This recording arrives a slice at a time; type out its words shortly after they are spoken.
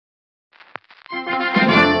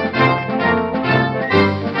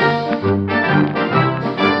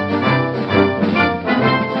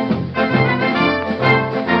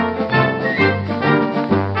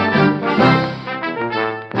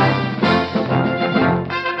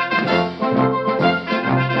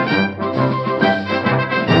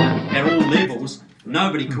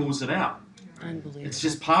nobody calls it out. Unbelievable. It's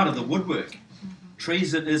just part of the woodwork.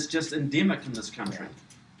 Treason is just endemic in this country.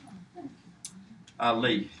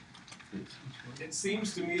 Lee. It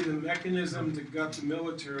seems to me the mechanism to gut the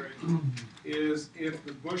military is if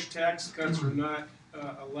the Bush tax cuts are not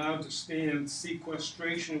allowed to stand,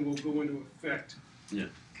 sequestration will go into effect. Yeah.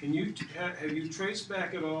 Have you traced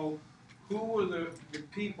back at all who were the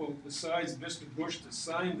people besides Mr. Bush that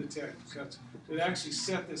signed the tax cuts that actually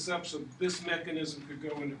set this up so this mechanism could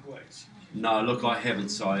go into place? No, look, I haven't,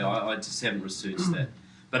 sorry. I just haven't researched that.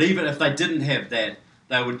 But even if they didn't have that,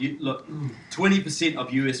 they would look. 20%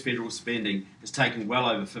 of US federal spending is taking well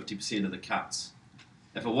over 50% of the cuts.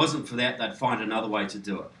 If it wasn't for that, they'd find another way to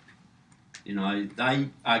do it. You know, they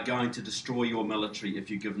are going to destroy your military if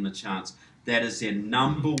you give them a chance. That is their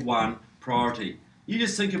number one priority. You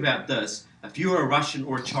just think about this. If you were a Russian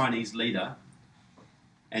or a Chinese leader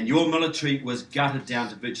and your military was gutted down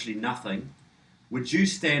to virtually nothing, would you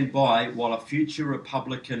stand by while a future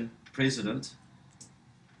Republican president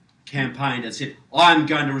campaigned and said, I'm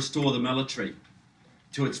going to restore the military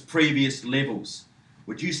to its previous levels?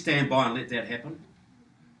 Would you stand by and let that happen?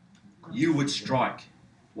 You would strike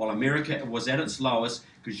while America was at its lowest,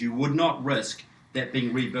 because you would not risk that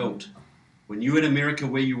being rebuilt. When you were in America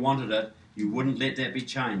where you wanted it, you wouldn't let that be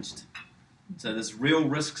changed. So there's real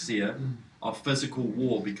risks here of physical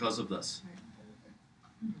war because of this.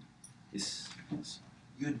 Yes.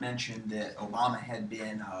 You had mentioned that Obama had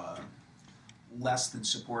been less than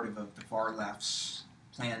supportive of the far left's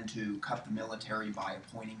plan to cut the military by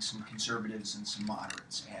appointing some conservatives and some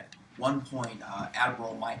moderates. At one point,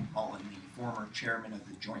 Admiral Mike Mullen, the former chairman of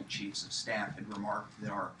the Joint Chiefs of Staff, had remarked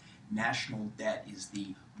that our national debt is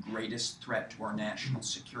the greatest threat to our national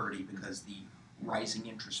security because the rising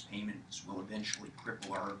interest payments will eventually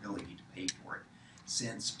cripple our ability to pay for it.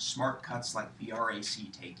 Since smart cuts like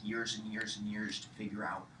BRAC take years and years and years to figure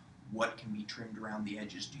out what can be trimmed around the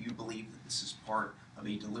edges, do you believe that this is part of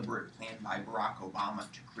a deliberate plan by Barack Obama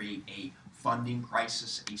to create a funding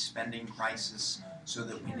crisis, a spending crisis, so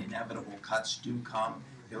that when inevitable cuts do come,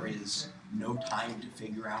 there is no time to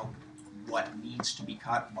figure out what needs to be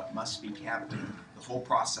cut, what must be kept, and the whole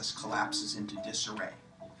process collapses into disarray?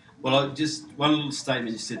 Well, just one little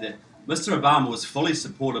statement you said that Mr. Obama was fully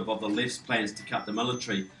supportive of the left's plans to cut the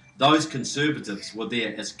military. Those conservatives were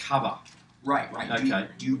there as cover. Right, right. Okay.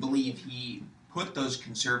 Do you believe he put those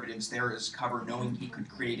conservatives there as cover, knowing he could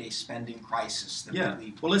create a spending crisis? That Yeah, would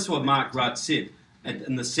lead well, that's what Mark Rudd said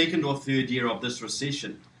in the second or third year of this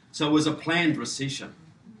recession. So it was a planned recession.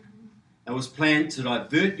 It was planned to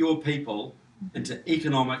divert your people into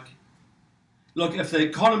economic... Look, if the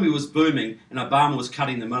economy was booming and Obama was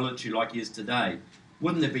cutting the military like he is today,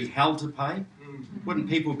 wouldn't there be hell to pay? Wouldn't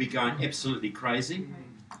people be going absolutely crazy?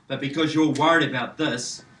 But because you're worried about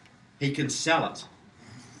this, he can sell it.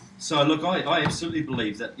 So look, I absolutely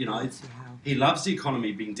believe that, you know, he loves the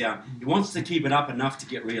economy being down. He wants to keep it up enough to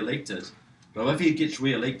get re-elected. But if he gets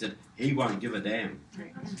re-elected, he won't give a damn.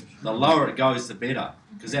 The lower it goes, the better,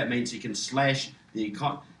 because that means he can slash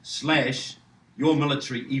your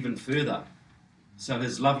military even further. So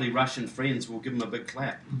his lovely Russian friends will give him a big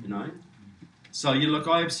clap, you know. So you look,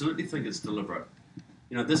 I absolutely think it's deliberate.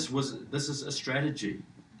 You know, this is a strategy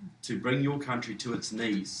to bring your country to its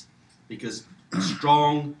knees, because a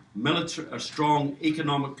strong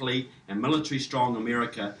economically and military strong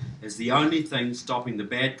America is the only thing stopping the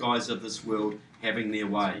bad guys of this world having their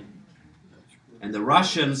way. And the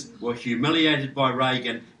Russians were humiliated by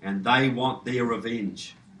Reagan, and they want their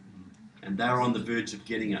revenge. And they're on the verge of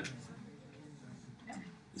getting it.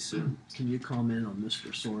 Yes, sir. Can you comment on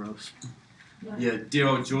Mr. Soros? Yeah, dear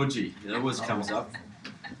old Georgie. It always comes up.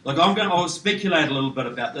 Look, I'll speculate a little bit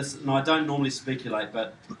about this, and I don't normally speculate,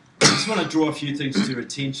 but I just want to draw a few things to your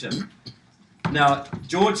attention. Now,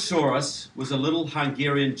 George Soros was a little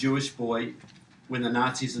Hungarian Jewish boy when the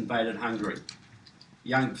Nazis invaded Hungary.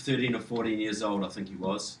 Young, 13 or 14 years old, I think he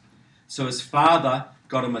was. So his father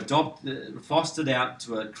got him fostered out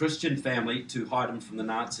to a Christian family to hide him from the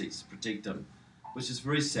Nazis, protect him, which is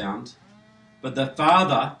very sound. But the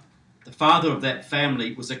father of that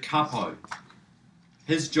family was a capo.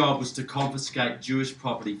 His job was to confiscate Jewish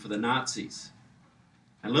property for the Nazis.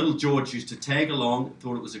 And little George used to tag along,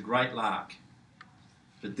 thought it was a great lark.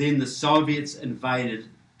 But then the Soviets invaded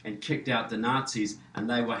and kicked out the Nazis, and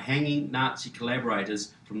they were hanging Nazi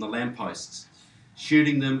collaborators from the lampposts,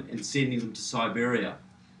 shooting them and sending them to Siberia.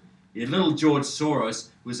 Yet little George Soros,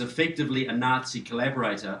 who was effectively a Nazi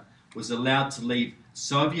collaborator, was allowed to leave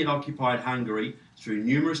Soviet-occupied Hungary through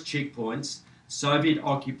numerous checkpoints,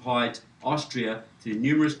 Soviet-occupied Austria through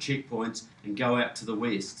numerous checkpoints, and go out to the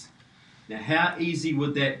west. Now, how easy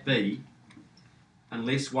would that be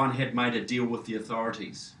unless one had made a deal with the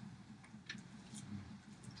authorities.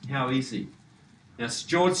 How easy. Now,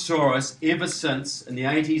 George Soros, ever since in the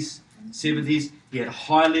 80s, 70s, he had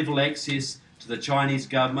high-level access to the Chinese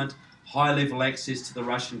government, high-level access to the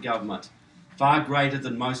Russian government, far greater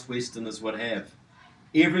than most Westerners would have.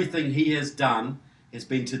 Everything he has done has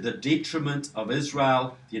been to the detriment of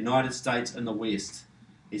Israel, the United States, and the West.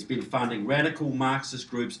 He's been funding radical Marxist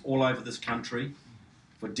groups all over this country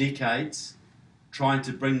for decades, trying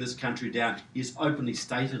to bring this country down. He's openly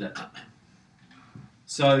stated it.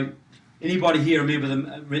 So, anybody here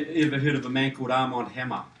ever heard of a man called Armand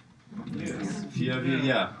Hammer? Yes.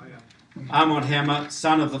 Yeah. Armand Hammer,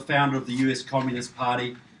 son of the founder of the US Communist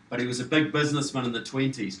Party, but he was a big businessman in the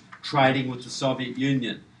 20s, trading with the Soviet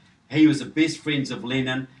Union. He was the best friends of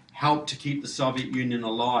Lenin, helped to keep the Soviet Union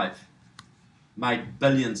alive, made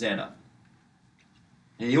billions at it.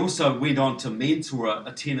 And he also went on to mentor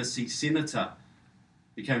a Tennessee senator,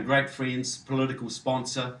 became great friends, political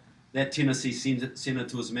sponsor. That Tennessee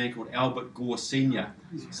senator was a man called Albert Gore Sr.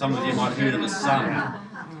 Some of you might have heard of his son.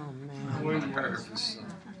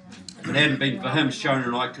 If it hadn't been for him, Shona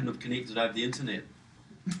and I couldn't have connected over the internet.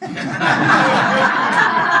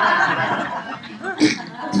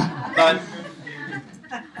 But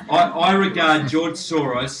I regard George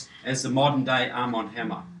Soros as the modern day Armand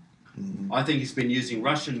Hammer. I think he's been using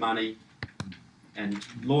Russian money and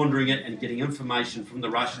laundering it and getting information from the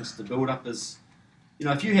Russians to build up his... You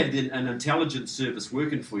know, if you had an intelligence service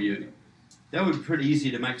working for you, that would be pretty easy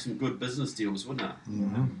to make some good business deals, wouldn't it?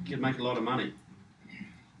 You could make a lot of money.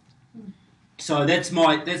 So that's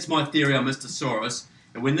my theory on Mr. Soros.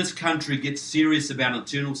 And when this country gets serious about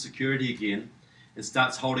internal security again and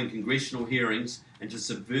starts holding congressional hearings into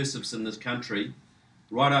subversives in this country,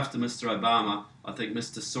 right after Mr. Obama, I think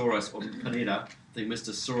Mr. Soros, or Panetta, I think Mr.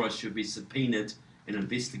 Soros should be subpoenaed and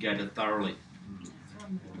investigated thoroughly.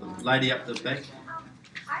 The lady up the back.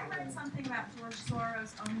 I read something about George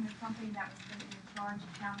Soros owning a company that was going to be in charge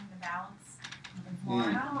of counting the ballots in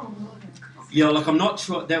Florida. Yeah, look, I'm not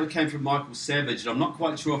sure. That came from Michael Savage. I'm not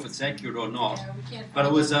quite sure if it's accurate or not. But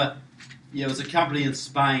it was a company in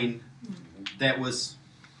Spain that was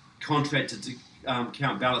contracted to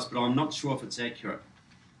count ballots, but I'm not sure if it's accurate.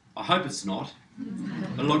 I hope it's not.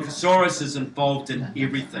 But look, Soros is involved in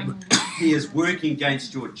everything. He is working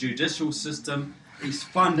against your judicial system. He's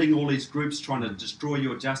funding all these groups trying to destroy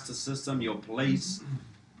your justice system, your police,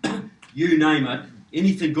 you name it.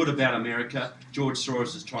 Anything good about America, George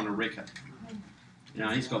Soros is trying to wreck it. You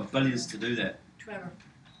know, he's got billions to do that. Trevor,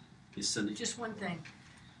 Yes, Cindy. just one thing.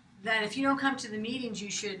 That if you don't come to the meetings,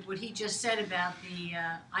 you should, what he just said about the,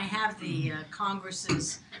 I have the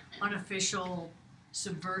Congress's unofficial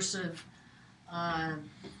subversive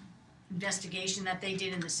investigation that they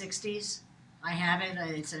did in the 60s. I have it.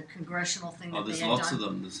 It's a congressional thing that Oh, they there's had lots done. of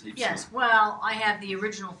them. There's heaps Yes, of well, I have the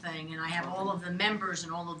original thing, and I have all of the members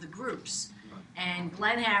and all of the groups. And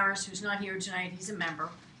Glenn Harris, who's not here tonight, he's a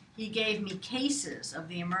member. He gave me cases of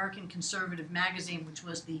the American Conservative magazine, which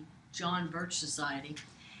was the John Birch Society.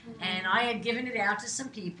 And I had given it out to some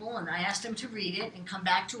people, and I asked them to read it and come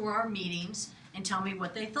back to our meetings and tell me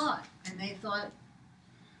what they thought. And they thought,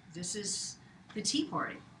 this is the Tea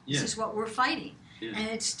Party. This Yeah. is what we're fighting. Yeah. And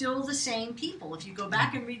it's still the same people. If you go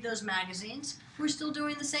back and read those magazines, we're still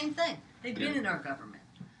doing the same thing. They've been Yeah. in our government.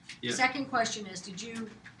 Yeah. Second question is, two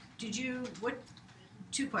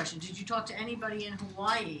questions. Did you talk to anybody in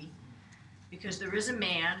Hawaii? Because there is a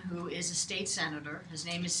man who is a state senator. His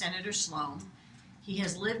name is Senator Sloan. He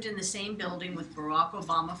has lived in the same building with Barack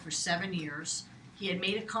Obama for 7 years. He had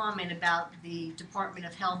made a comment about the Department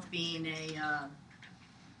of Health being a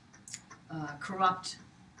corrupt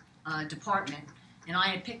department. And I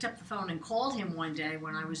had picked up the phone and called him one day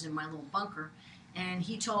when I was in my little bunker. And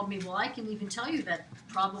he told me, well, I can even tell you that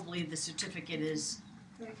probably the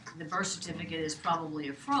birth certificate is probably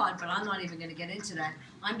a fraud, but I'm not even going to get into that.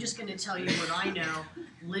 I'm just going to tell you what I know,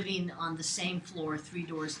 living on the same floor 3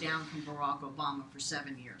 doors down from Barack Obama for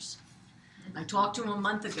 7 years. I talked to him a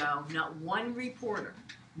month ago. Not one reporter,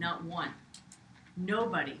 not one,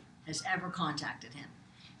 nobody has ever contacted him.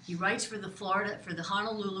 He writes for the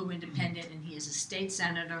Honolulu Independent, and he is a state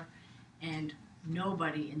senator, and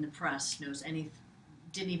nobody in the press knows anything.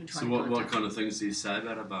 Didn't even try So to contact what him. kind of things do you say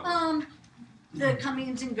about Obama? The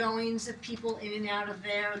comings and goings of people in and out of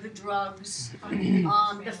there, the drugs,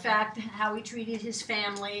 the fact how he treated his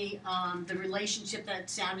family, the relationship that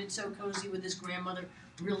sounded so cozy with his grandmother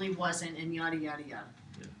really wasn't, and yada yada yada.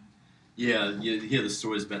 Yeah, you hear the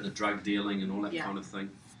stories about the drug dealing and all that Yeah. kind of thing.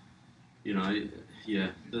 You know,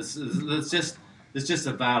 yeah, there's just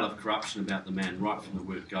a veil of corruption about the man right from the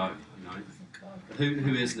word go. You know,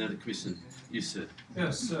 Who has another question? You, sir.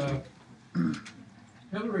 Yes,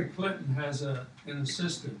 Hillary Clinton has an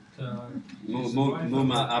assistant.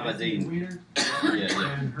 Muma Abedin. Weiner,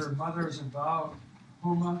 Yeah. and her mother is involved.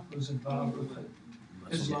 Huma was involved with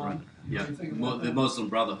Islam. Yeah, Anything about the that? Muslim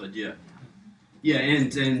Brotherhood, yeah. Yeah,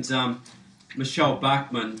 and Michelle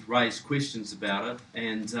Bachmann raised questions about it,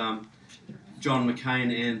 and John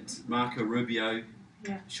McCain and Marco Rubio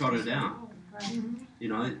shot her down. You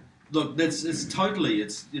know, look, it's totally,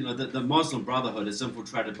 the Muslim Brotherhood has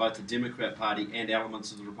infiltrated both the Democrat Party and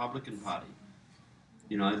elements of the Republican Party.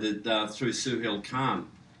 You know, through Suhail Khan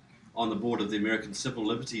on the board of the American Civil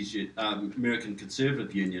Liberties, American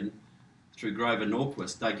Conservative Union, through Grover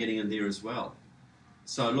Norquist, they're getting in there as well.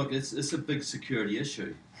 So look, it's a big security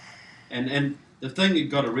issue. And the thing you've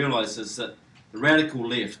got to realise is that the radical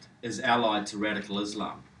left is allied to radical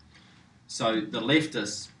Islam. So the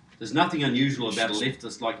leftists, there's nothing unusual about a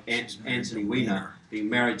leftist like Anthony Weiner being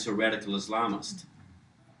married to a radical Islamist.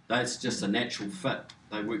 That's just a natural fit.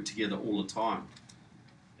 They work together all the time.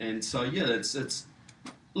 And so, yeah, it's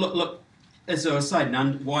look, as I say,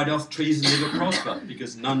 why doth treason never prosper?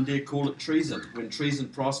 Because none dare call it treason. When treason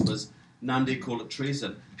prospers, none dare call it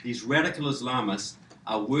treason. These radical Islamists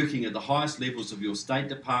are working at the highest levels of your State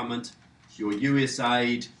Department, your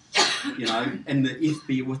USAID, you know, and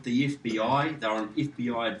with the FBI. They're on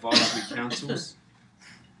FBI advisory councils,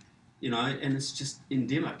 you know, and it's just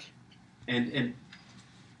endemic. And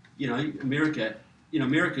you know,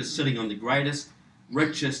 America's sitting on the greatest,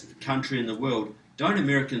 richest country in the world. Don't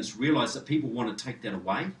Americans realise that people want to take that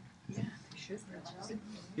away? Yeah, they should realize it.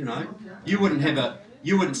 You know, you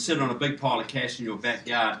wouldn't sit on a big pile of cash in your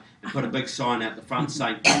backyard and put a big sign out the front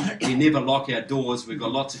saying, "We never lock our doors. We've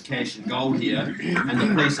got lots of cash and gold here, and the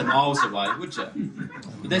police are miles away," would you?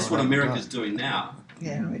 But that's what America's doing now.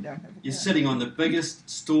 Yeah, we don't have. You're sitting on the biggest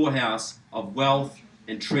storehouse of wealth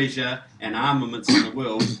and treasure and armaments in the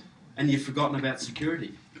world, and you've forgotten about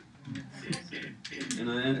security.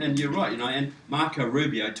 And you're right, you know. And Marco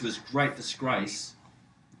Rubio, to his great disgrace,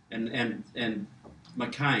 and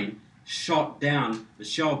McCain shot down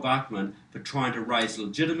Michelle Bachmann for trying to raise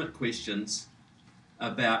legitimate questions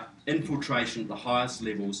about infiltration at the highest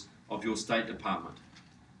levels of your State Department.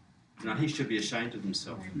 You know, he should be ashamed of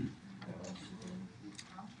himself.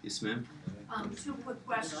 Yes, ma'am. Two quick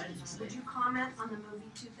questions. Would you comment on the movie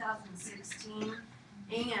 2016?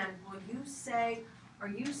 And are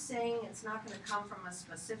you saying it's not going to come from a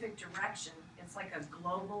specific direction? It's like a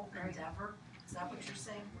global endeavor? Is that what you're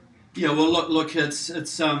saying? Yeah, well, look, it's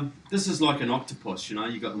this is like an octopus, you know.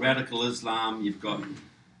 You've got radical Islam, you've got,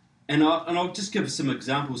 and I'll just give some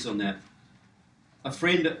examples on that. A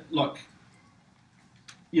friend, like,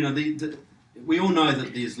 you know, we all know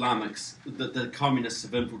that the Islamics, the communists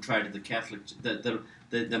have infiltrated the Catholic,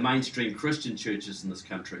 the mainstream Christian churches in this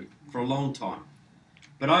country for a long time.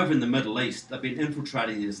 But over in the Middle East, they've been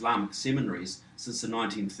infiltrating the Islamic seminaries since the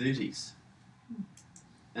 1930s.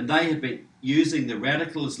 And they have been using the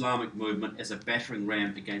radical Islamic movement as a battering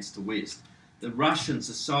ram against the West. The Russians,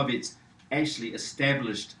 the Soviets, actually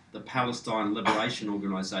established the Palestine Liberation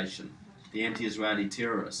Organization, the anti-Israeli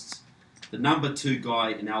terrorists. The number 2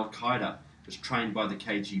 guy in Al-Qaeda was trained by the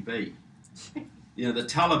KGB. You know, the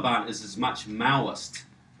Taliban is as much Maoist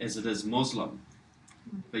as it is Muslim.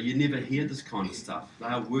 But you never hear this kind of stuff. They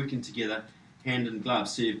are working together hand in glove.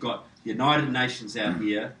 So you've got the United Nations out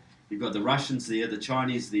here, you've got the Russians there, the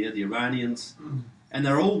Chinese there, the Iranians, and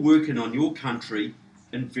they're all working on your country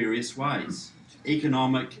in various ways.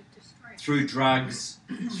 Economic, through drugs,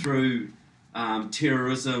 through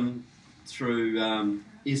terrorism, through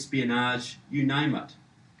espionage, you name it.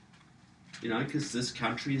 You know, because this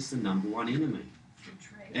country is the number 1 enemy.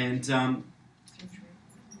 And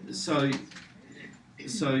so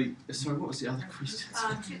what was the other question?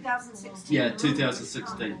 2016. Yeah,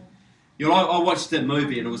 2016. You know, I watched that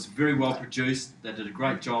movie and it was very well produced. They did a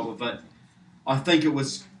great job of it. I think it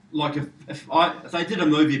was like if they did a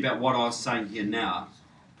movie about what I was saying here now,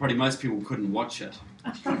 probably most people couldn't watch it.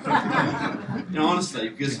 You know, honestly,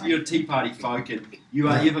 because you're Tea Party folk and you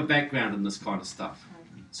have a background in this kind of stuff.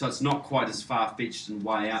 So it's not quite as far-fetched and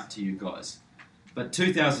way out to you guys. But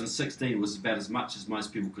 2016 was about as much as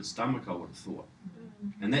most people could stomach, I would have thought.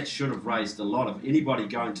 And that should have raised a lot of... Anybody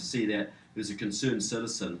going to see that who's a concerned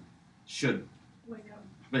citizen should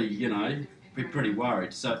be, you know, be pretty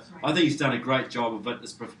worried. So I think he's done a great job of it.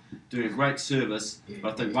 It's doing a great service.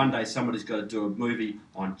 But I think one day somebody's got to do a movie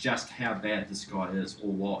on just how bad this guy is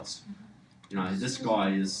or was. You know, this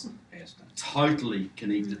guy is totally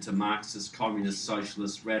connected to Marxist, communist,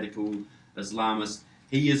 socialist, radical, Islamist.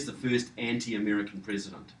 He is the first anti-American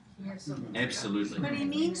president. Absolutely. But he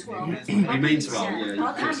means well. He means well, yeah.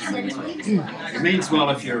 Others said he means well. It means well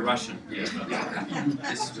if you're a Russian. Yeah.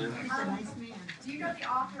 Yes, ma'am. Do you know the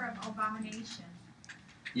author of Abomination?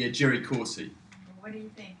 Yeah, Jerry Corsi. What do you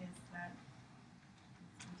think? Is that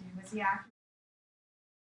was he accurate?